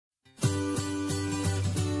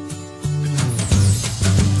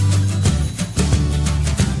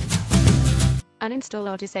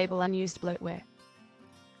Uninstall or disable unused bloatware.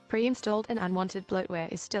 Pre-installed and unwanted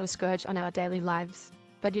bloatware is still a scourge on our daily lives,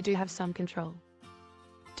 but you do have some control.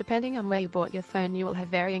 Depending on where you bought your phone, you will have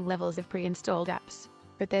varying levels of pre-installed apps,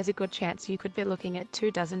 but there's a good chance you could be looking at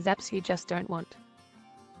 24 apps you just don't want.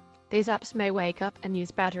 These apps may wake up and use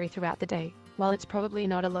battery throughout the day. While it's probably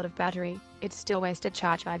not a lot of battery, it's still wasted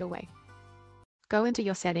charge either way. Go into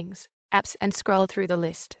your settings, apps, and scroll through the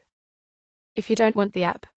list. If you don't want the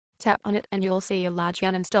app, tap on it and you'll see a large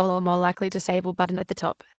uninstall or more likely disable button at the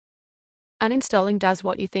top. Uninstalling does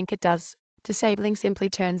what you think it does. Disabling simply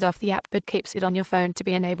turns off the app but keeps it on your phone to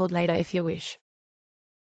be enabled later if you wish.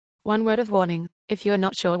 One word of warning: if you're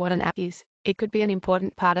not sure what an app is, it could be an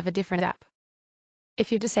important part of a different app.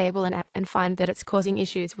 If you disable an app and find that it's causing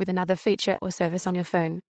issues with another feature or service on your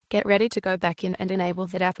phone, get ready to go back in and enable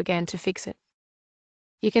that app again to fix it.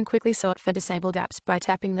 You can quickly sort for disabled apps by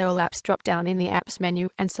tapping the All Apps drop-down in the Apps menu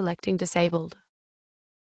and selecting Disabled.